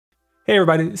Hey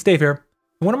everybody, it's Dave here.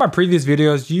 In one of my previous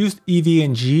videos, used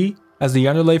EVNG as the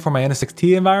underlay for my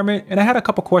NSX-T environment, and I had a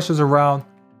couple questions around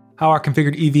how I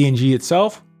configured EVNG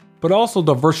itself, but also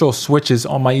the virtual switches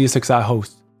on my ESXi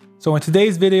host. So in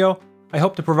today's video, I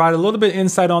hope to provide a little bit of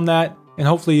insight on that, and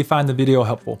hopefully you find the video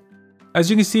helpful. As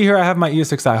you can see here, I have my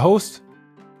ESXi host,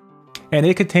 and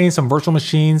it contains some virtual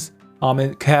machines.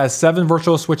 It has 7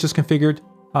 virtual switches configured,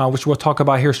 which we'll talk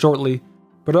about here shortly,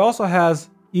 but it also has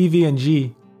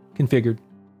EVNG configured.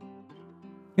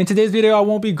 In today's video, I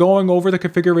won't be going over the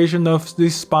configuration of the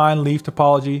spine leaf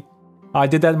topology. I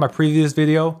did that in my previous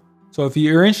video, so if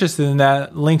you're interested in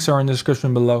that, links are in the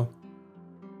description below.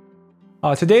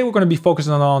 Today we're going to be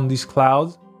focusing on these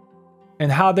clouds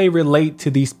and how they relate to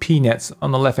these PNets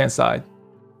on the left hand side.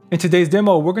 In today's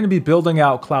demo, we're going to be building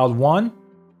out cloud 1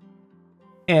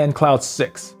 and cloud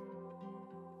 6.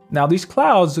 Now these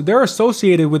clouds, they're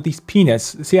associated with these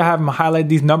PNets. See, I have them highlighted,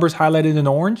 these numbers highlighted in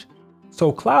orange.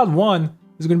 So cloud 1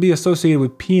 is going to be associated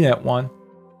with PNet 1,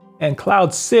 and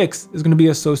cloud 6 is going to be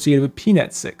associated with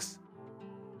PNet 6.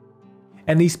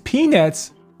 And these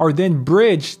PNets are then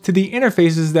bridged to the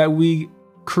interfaces that we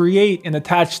create and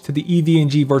attach to the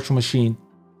EVNG virtual machine.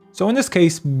 So in this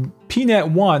case, PNet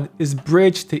 1 is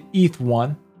bridged to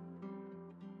ETH1,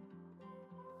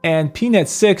 and PNet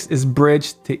 6 is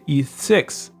bridged to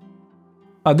ETH6.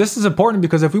 This is important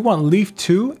because if we want leaf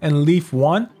 2 and leaf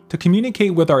 1 to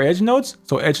communicate with our edge nodes,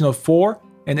 so edge node 4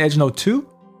 and edge node 2,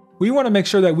 we want to make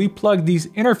sure that we plug these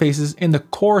interfaces in the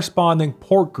corresponding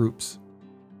port groups.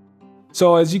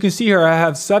 So as you can see here, I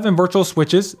have 7 virtual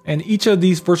switches, and each of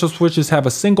these virtual switches have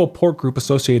a single port group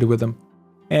associated with them.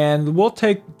 And we'll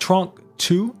take trunk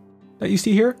 2 that you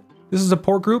see here. This is a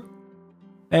port group.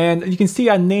 And you can see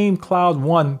I named cloud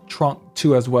 1 trunk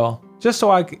 2 as well, just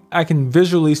so I can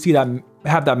visually see that,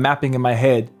 have that mapping in my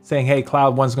head saying, hey,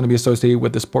 cloud 1 is going to be associated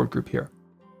with this port group here.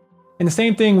 And the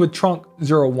same thing with trunk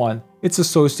 01. It's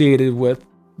associated with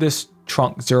this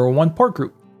trunk 01 port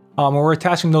group. When we're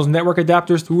attaching those network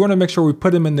adapters, we want to make sure we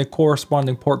put them in the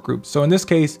corresponding port groups. So in this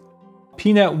case,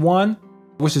 PNet 1,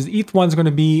 which is ETH1, is going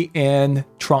to be in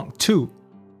trunk 2.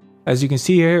 As you can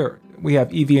see here, we have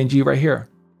EVNG right here.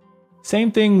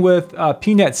 Same thing with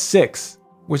PNet 6,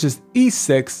 which is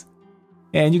ETH6.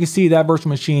 And you can see that virtual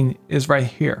machine is right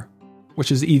here,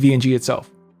 which is EVNG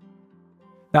itself.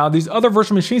 Now, these other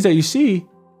virtual machines that you see,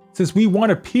 since we want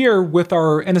to peer with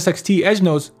our NSX-T edge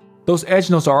nodes, those edge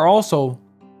nodes are also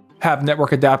have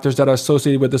network adapters that are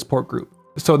associated with this port group,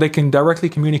 so they can directly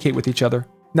communicate with each other.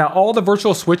 Now, all the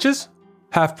virtual switches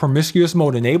have promiscuous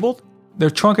mode enabled. They're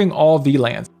trunking all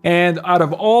VLANs. And out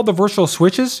of all the virtual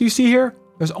switches you see here,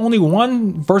 there's only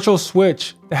one virtual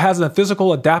switch that has a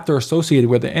physical adapter associated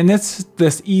with it, and it's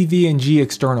this EVNG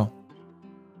external.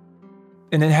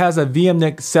 And it has a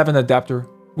VMNIC 7 adapter,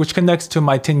 which connects to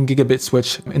my 10 gigabit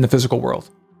switch in the physical world.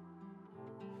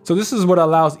 So this is what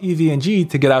allows EVNG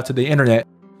to get out to the internet.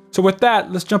 So with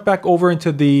that, let's jump back over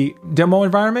into the demo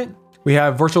environment. We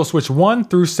have virtual switch 1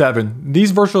 through 7. These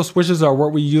virtual switches are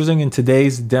what we're using in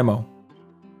today's demo.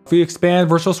 If we expand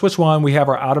virtual switch 1, we have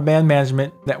our out-of-band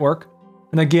management network.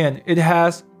 And again, it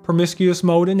has promiscuous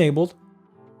mode enabled.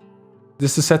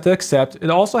 This is set to accept. It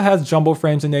also has jumbo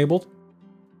frames enabled.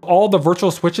 All the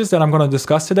virtual switches that I'm going to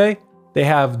discuss today, they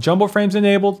have jumbo frames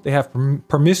enabled, they have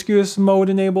promiscuous mode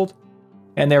enabled,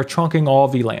 and they're trunking all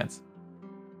VLANs.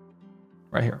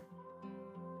 Right here.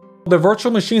 The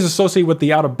virtual machines associated with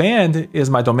the out-of-band is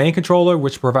my domain controller,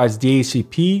 which provides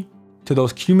DHCP to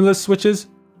those Cumulus switches.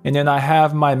 And then I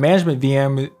have my management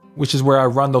VM, which is where I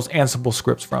run those Ansible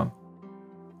scripts from.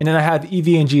 And then I have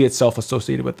EVNG itself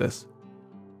associated with this.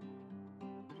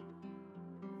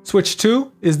 Switch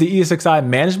 2 is the ESXi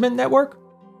management network.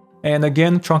 And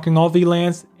again, trunking all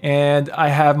VLANs. And I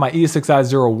have my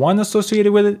ESXi 01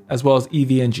 associated with it, as well as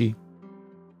EVNG.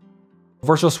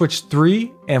 Virtual switch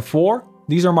 3 and 4,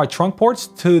 these are my trunk ports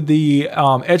to the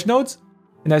edge nodes.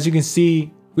 And as you can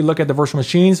see, if we look at the virtual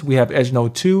machines, we have edge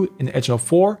node 2 and edge node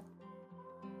 4.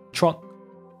 Trunk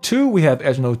 2, we have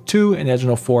edge node 2 and edge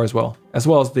node 4 as well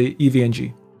as the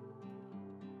EVNG.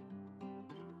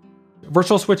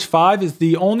 Virtual switch 5 is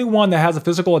the only one that has a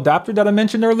physical adapter that I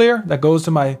mentioned earlier that goes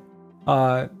to my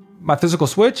my physical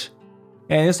switch,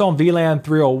 and it's on VLAN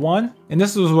 301, and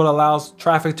this is what allows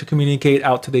traffic to communicate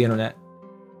out to the internet.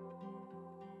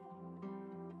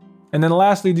 And then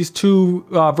lastly, these two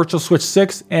virtual switch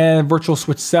 6 and virtual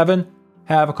switch 7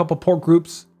 have a couple port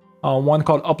groups, one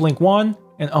called uplink 1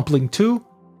 and uplink 2.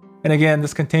 And again,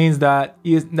 this contains that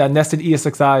nested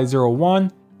ESXi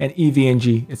 01 and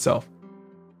EVNG itself.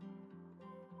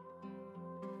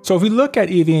 So if we look at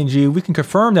EVNG, we can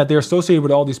confirm that they're associated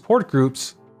with all these port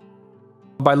groups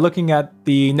by looking at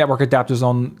the network adapters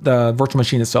on the virtual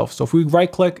machine itself. So if we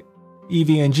right click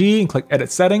EVNG and click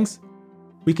edit settings,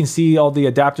 we can see all the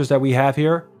adapters that we have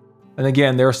here. And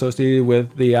again, they're associated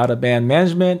with the out of band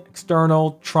management,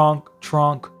 external, trunk,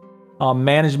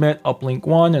 management, uplink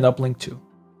 1 and uplink 2.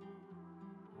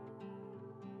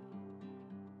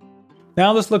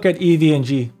 Now let's look at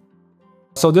EVNG.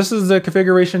 So this is the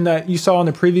configuration that you saw in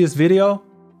the previous video.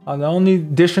 The only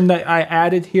addition that I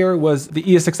added here was the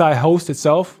ESXi host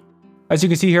itself. As you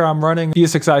can see here, I'm running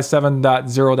ESXi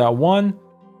 7.0.1,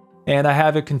 and I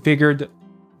have it configured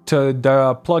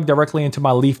to plug directly into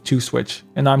my Leaf 2 switch.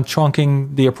 And I'm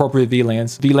trunking the appropriate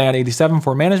VLANs, VLAN 87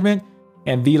 for management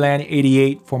and VLAN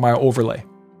 88 for my overlay.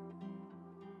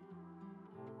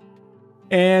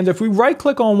 And if we right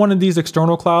click on one of these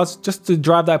external clouds, just to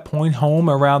drive that point home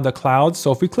around the clouds.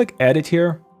 So if we click edit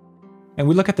here and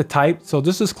we look at the type, so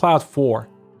this is cloud 4.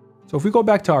 So if we go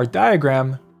back to our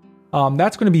diagram,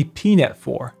 that's going to be PNet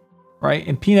 4, right?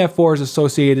 And PNet 4 is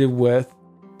associated with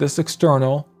this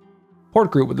external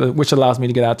port group, which allows me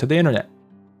to get out to the internet.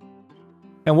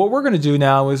 And what we're going to do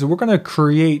now is we're going to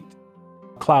create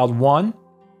cloud 1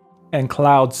 and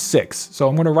cloud 6. So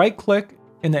I'm going to right click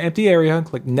in the empty area and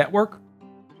click network.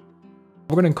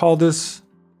 We're going to call this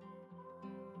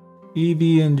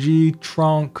EVNG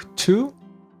trunk 2.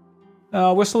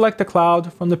 We'll select the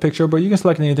cloud from the picture, but you can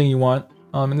select anything you want.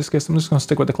 In this case, I'm just going to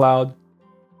stick with the cloud.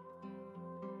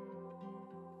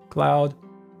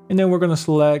 And then we're going to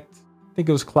select, I think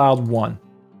it was cloud 1.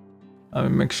 Let me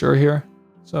make sure here.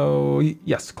 So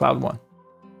yes, cloud 1.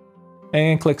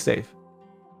 And click save.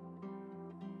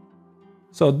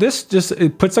 So this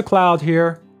it puts a cloud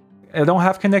here. I don't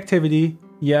have connectivity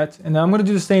yet. And I'm going to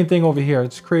do the same thing over here.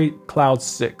 Let's create cloud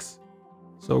 6.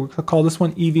 So we'll call this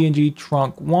one EVNG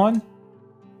trunk 1.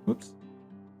 Oops.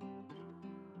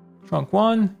 Trunk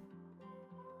 1.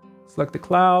 Select the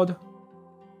cloud.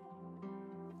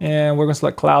 And we're going to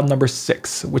select cloud number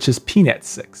 6, which is PNet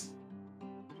 6.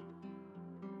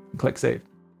 And click save.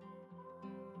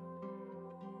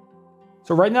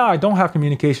 So right now I don't have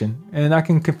communication, and I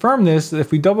can confirm this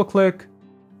if we double click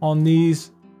on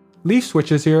these Leaf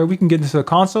switches here. We can get into the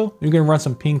console. We're going to run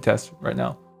some ping tests right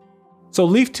now. So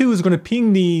Leaf 2 is going to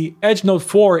ping the Edge Node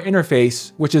 4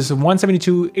 interface, which is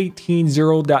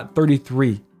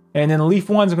 172.18.0.33. And then Leaf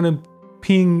 1 is going to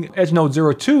ping Edge Node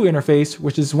 02 interface,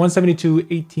 which is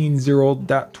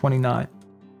 172.18.0.29.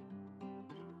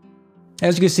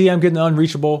 As you can see, I'm getting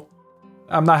unreachable.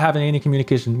 I'm not having any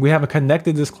communication. We haven't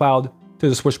connected this cloud to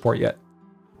the switch port yet.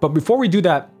 But before we do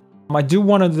that, I do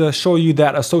wanted to show you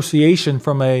that association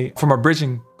from a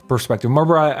bridging perspective.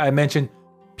 Remember I mentioned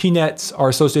PNets are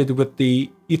associated with the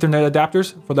Ethernet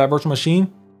adapters for that virtual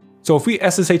machine. So if we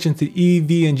SSH into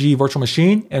EVNG virtual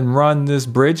machine and run this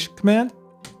bridge command,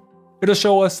 it'll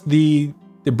show us the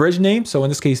bridge name. So in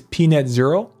this case, PNet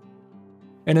 0.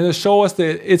 And it'll show us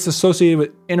that it's associated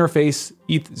with interface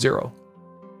ETH0.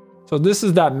 So this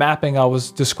is that mapping I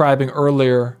was describing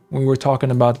earlier when we were talking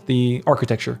about the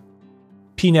architecture.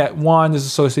 PNet 1 is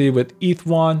associated with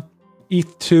ETH1.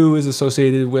 ETH2 is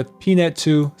associated with PNet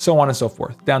 2, so on and so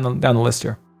forth, down the list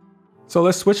here. So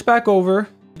let's switch back over.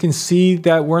 You can see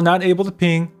that we're not able to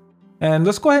ping. And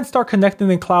let's go ahead and start connecting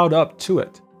the cloud up to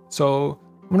it. So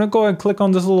I'm going to go ahead and click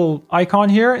on this little icon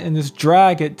here and just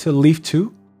drag it to Leaf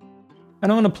 2.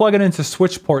 And I'm going to plug it into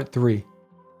switch port 3.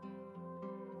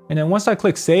 And then once I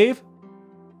click save,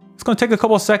 it's going to take a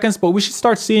couple of seconds, but we should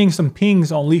start seeing some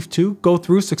pings on Leaf 2 go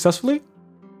through successfully.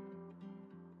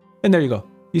 And there you go.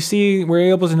 You see,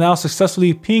 we're able to now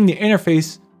successfully ping the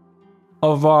interface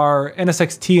of our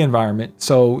NSX-T environment.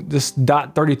 So this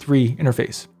 .33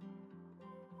 interface.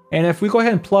 And if we go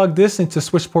ahead and plug this into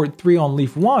switch port 3 on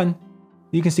Leaf 1,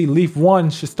 you can see Leaf 1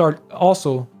 should start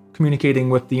also communicating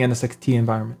with the NSX-T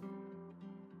environment.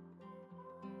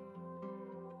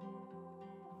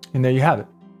 And there you have it.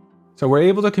 So we're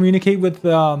able to communicate with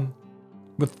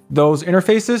those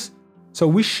interfaces. So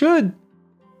we should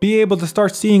be able to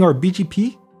start seeing our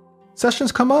BGP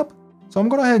sessions come up. So I'm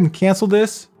going to go ahead and cancel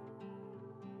this.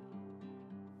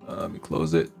 Let me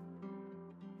close it.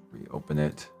 Reopen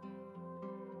it.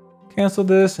 Cancel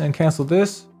this and cancel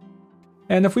this.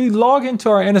 And if we log into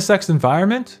our NSX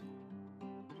environment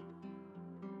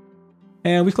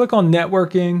and we click on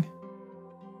networking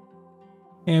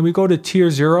and we go to tier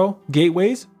 0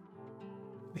 gateways,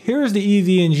 here's the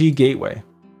EVNG gateway.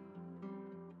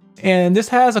 And this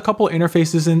has a couple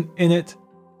interfaces in it.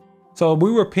 So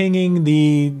we were pinging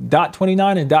the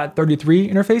 .29 and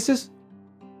 .33 interfaces.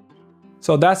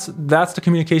 So that's the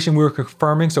communication we were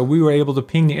confirming. So we were able to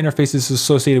ping the interfaces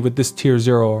associated with this tier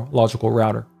 0 logical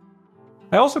router.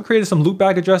 I also created some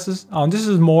loopback addresses. This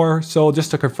is more so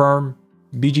just to confirm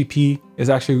BGP is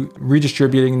actually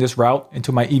redistributing this route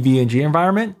into my EVNG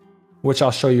environment, which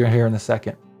I'll show you here in a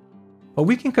second. But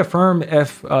we can confirm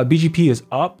if BGP is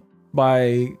up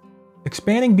by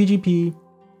expanding BGP,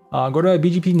 go to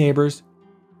BGP neighbors,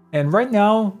 and right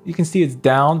now you can see it's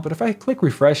down, but if I click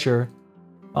refresh here,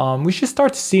 we should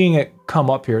start seeing it come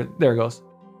up here. There it goes.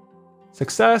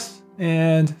 Success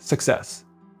and success.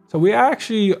 So we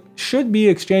actually should be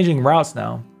exchanging routes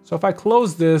now. So if I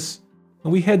close this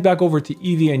and we head back over to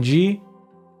EVNG,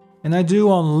 and I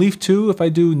do on leaf 2, if I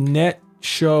do net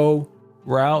show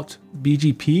route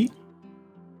BGP,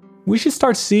 we should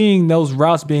start seeing those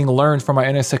routes being learned from our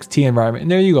NSX-T environment.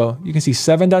 And there you go. You can see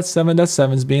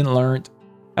 7.7.7 is being learned,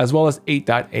 as well as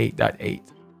 8.8.8.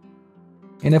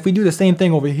 And if we do the same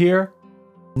thing over here,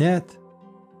 net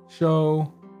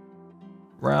show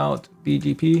route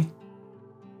BGP,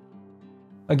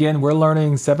 again, we're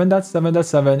learning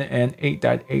 7.7.7 and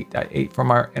 8.8.8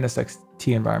 from our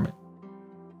NSX-T environment.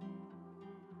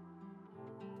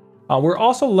 We're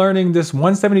also learning this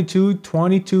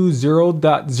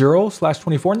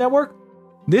 172.22.0.0/24 network.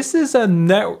 This is a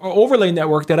overlay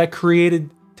network that I created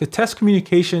to test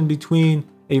communication between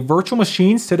a virtual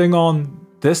machine sitting on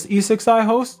this ESXi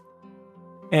host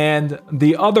and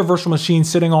the other virtual machine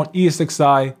sitting on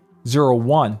ESXi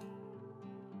 01.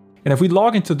 And if we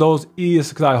log into those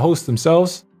ESXi hosts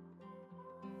themselves,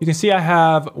 you can see I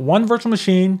have one virtual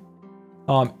machine.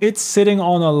 It's sitting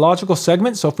on a logical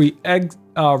segment. So if we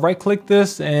right click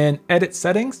this and edit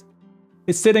settings,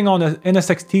 it's sitting on an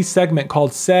NSX-T segment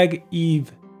called seg-ev.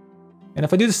 And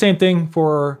if I do the same thing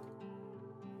for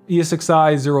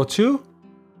ESXi 02,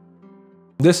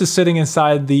 this is sitting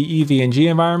inside the EVNG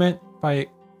environment. If I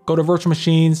go to virtual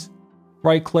machines,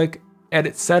 right click,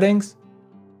 edit settings,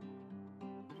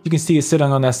 you can see it's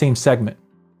sitting on that same segment.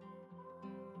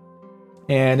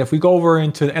 And if we go over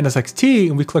into the NSX-T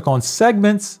and we click on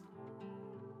segments,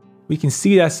 we can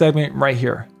see that segment right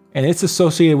here. And it's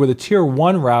associated with a tier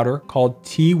 1 router called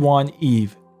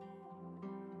T1Eve.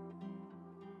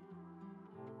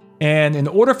 And in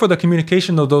order for the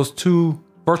communication of those two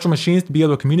virtual machines to be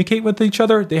able to communicate with each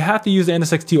other, they have to use the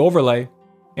NSX-T overlay.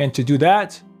 And to do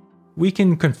that, we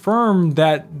can confirm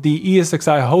that the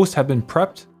ESXi hosts have been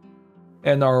prepped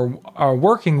and are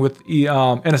working with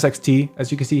NSX-T,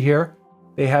 as you can see here.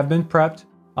 They have been prepped.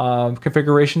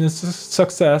 Configuration is a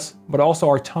success, but also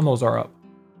our tunnels are up.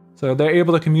 So they're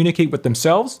able to communicate with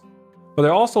themselves, but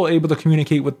they're also able to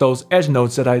communicate with those edge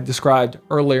nodes that I described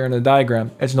earlier in the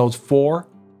diagram, edge nodes 4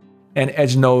 and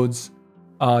edge nodes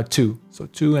 2. So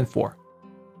 2 and 4.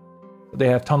 They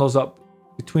have tunnels up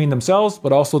between themselves,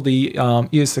 but also the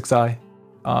ESXi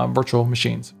virtual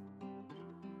machines.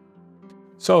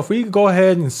 So if we go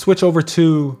ahead and switch over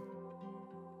to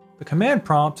the command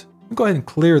prompt, we'll go ahead and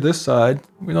clear this side.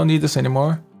 We don't need this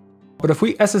anymore. But if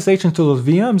we SSH into those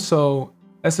VMs, so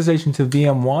SSH into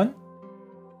VM1,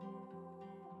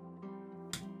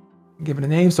 give it a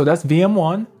name, so that's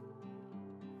VM1,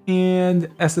 and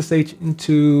SSH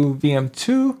into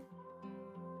VM2,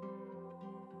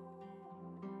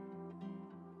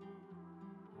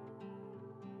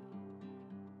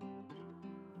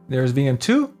 there's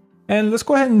VM2, and let's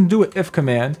go ahead and do an if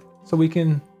command so we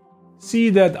can see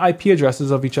the IP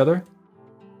addresses of each other.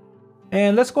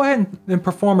 And let's go ahead and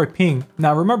perform a ping.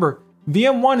 Now remember,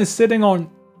 VM1 is sitting on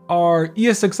our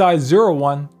ESXi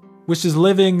 01, which is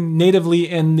living natively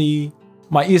in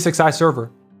my ESXi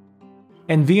server.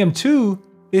 And VM2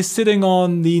 is sitting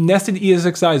on the nested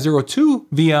ESXi 02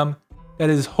 VM that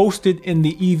is hosted in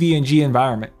the EVNG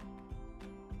environment.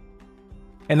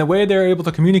 And the way they're able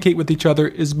to communicate with each other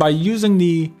is by using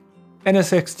the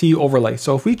NSX-T overlay.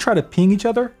 So if we try to ping each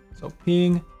other, so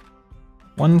ping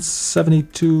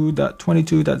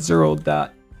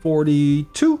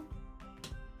 172.22.0.42.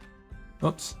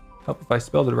 Oops, hope if I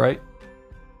spelled it right.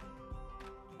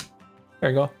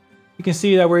 There you go. You can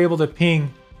see that we're able to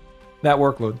ping that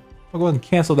workload. I'll go ahead and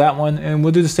cancel that one, and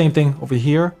we'll do the same thing over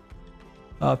here.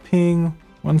 Ping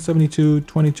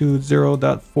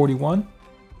 172.22.0.41.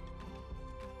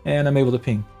 And I'm able to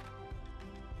ping.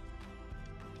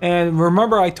 And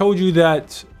remember, I told you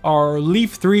that our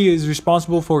leaf 3 is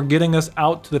responsible for getting us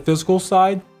out to the physical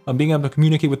side of being able to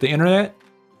communicate with the internet.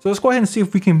 So let's go ahead and see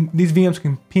if we can, these VMs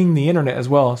can ping the internet as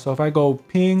well. So if I go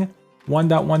ping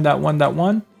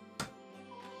 1.1.1.1,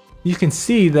 you can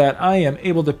see that I am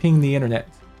able to ping the internet.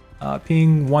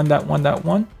 Ping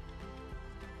 1.1.1.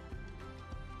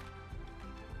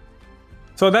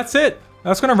 So that's it.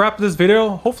 That's going to wrap up this video.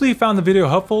 Hopefully you found the video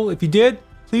helpful. If you did,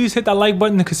 please hit that like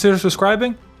button and consider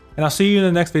subscribing. And I'll see you in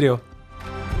the next video.